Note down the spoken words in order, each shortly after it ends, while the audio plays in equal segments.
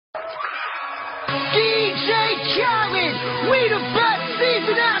DJ Khaled, we the best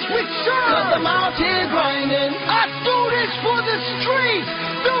season as we serve. Cause I'm out here grinding. I do this for the streets,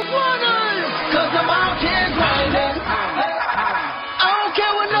 the runners. Cause I'm out here grinding. I don't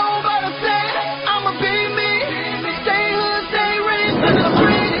care what nobody say, I'ma be me. Stay hood, stay rich, and the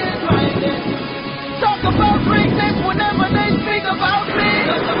grinding. Talk about greatness whenever they speak about me.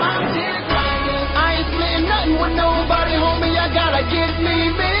 Cause I'm out here grinding. I ain't splitting nothing with nobody, homie. I gotta get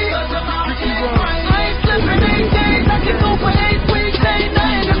me. Cause I'm out here grinding. I ain't slipping 8 days, I can go for 8 weeks. Ain't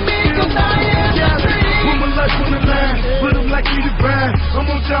nothing to me, cause I am the street. Put my life on the line, but I'm likely to ride. I'm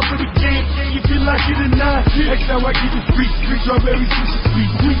on top of the game, you feel like it or not. That's how I keep it free. Strawberry sushi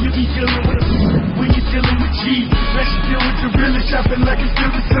sweet. You be dealing with when you're dealing with G. Now she deal with the realest, shopping like it's still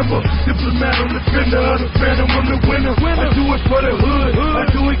December. Diplomat on the fender, the phantom, I'm the winner. I do it for the hood, I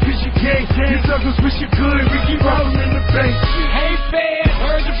do it cause you can't. You suckers wish you could, we keep rolling in the bank. Hey fans,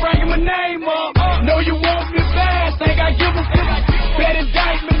 heard you bringing my name up. Know you want me fast, think I give a fuck. Bet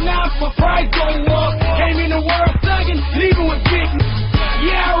indictment now for price go up. Came in the world thugging, leaving with big.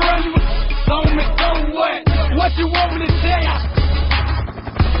 Yeah, I run you on me, so what? What you want me to say?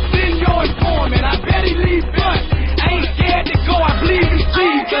 Send your informant, I bet he leave but I ain't scared to go, I believe in I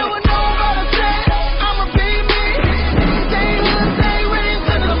don't care what nobody say, I'ma be me. Stay hood, stay rich,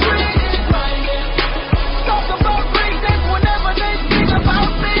 and the grinding. Talk about greatness whenever they speak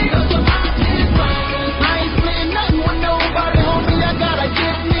about me. Cause I'm out here grinding. I ain't splitting nothing with nobody, homie. I gotta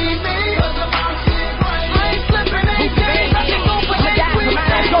get me. Cause I'm out here grinding. I ain't slipping 8 days, I can go for 8 weeks.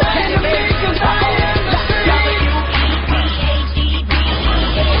 Ain't nothing to me, cause I am the street.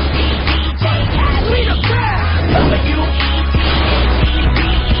 We the best.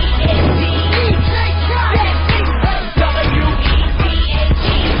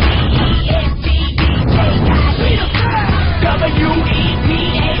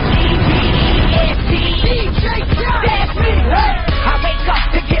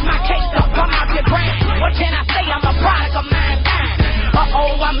 What can I say? I'm a product of mankind.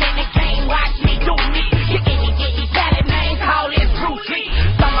 I'm in the game, watch me do me. Any valid name, call it Bruce Lee.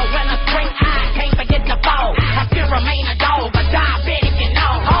 Summer, winter, spring, I can't forget the fall. I still remain a dog, a diabetic and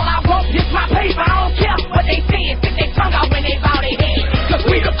all. All I want is my paper, I don't care what they say. Stick their tongue out when they bow their head. Cause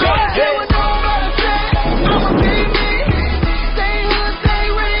we the best. I'ma be me. Stay hood, stay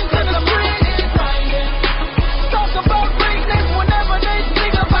rich, and the grinding. Talk about greatness whenever they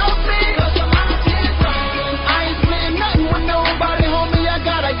speak about me. Cause I'm out here grinding. I ain't splitting nothing with nobody, homie. I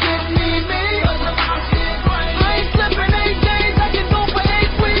gotta get me. Cause I'm out here grinding. I ain't slipping 8 days, I can go for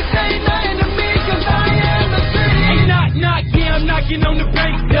 8 weeks. Ain't nothing to me, cause I am the street. Hey, knock, yeah, I'm knocking on the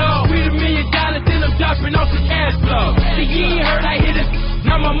bank door. With $1 million, then I'm dropping off the cash flow. See, you ain't heard I hit it.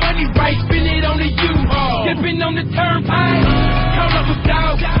 Now my money right, spend it on the U-Haul. Dipping on the turnpike, count up a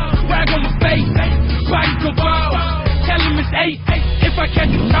dog, rag on my face, body go ball. Tell him it's 8, if I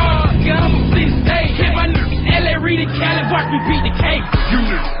catch a charge, yeah, I'ma flee the state. Hit my nerves, LA, read it, Cali, watch me beat the cake. You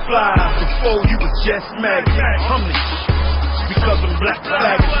was fly before you was just maggot. I'm the shit because I'm black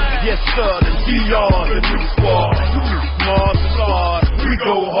flag. Yes sir, the DR, the new squad. You smart, hard, we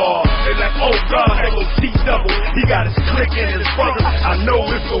go hard. They like, oh God, they go T-double. He got his click and his brother. I know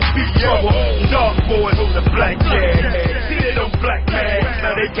it's gon' be trouble. Dark boys on the black cat. See they don't black man,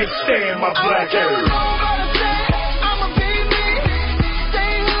 now they can't stand my black hair.